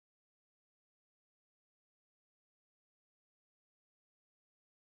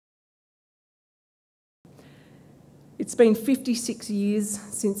It's been 56 years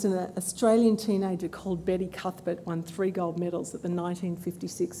since an Australian teenager called Betty Cuthbert won 3 gold medals at the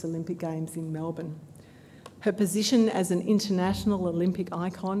 1956 Olympic Games in Melbourne. Her position as an international Olympic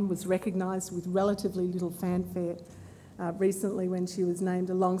icon was recognised with relatively little fanfare recently when she was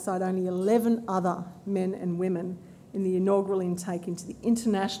named alongside only 11 other men and women in the inaugural intake into the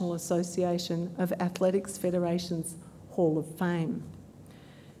International Association of Athletics Federation's Hall of Fame.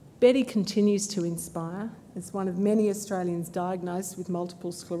 Betty continues to inspire. As one of many Australians diagnosed with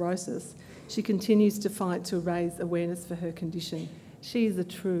multiple sclerosis, she continues to fight to raise awareness for her condition. She is a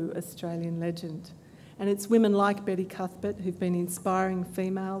true Australian legend. And it's women like Betty Cuthbert who've been inspiring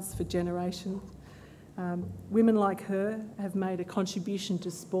females for generations. Women like her have made a contribution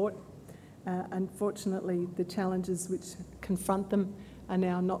to sport. Unfortunately, the challenges which confront them are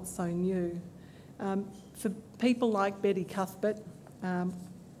now not so new. For people like Betty Cuthbert,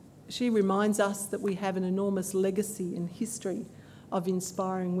 she reminds us that we have an enormous legacy and history of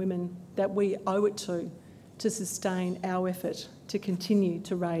inspiring women that we owe it to sustain our effort to continue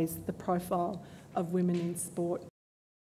to raise the profile of women in sport.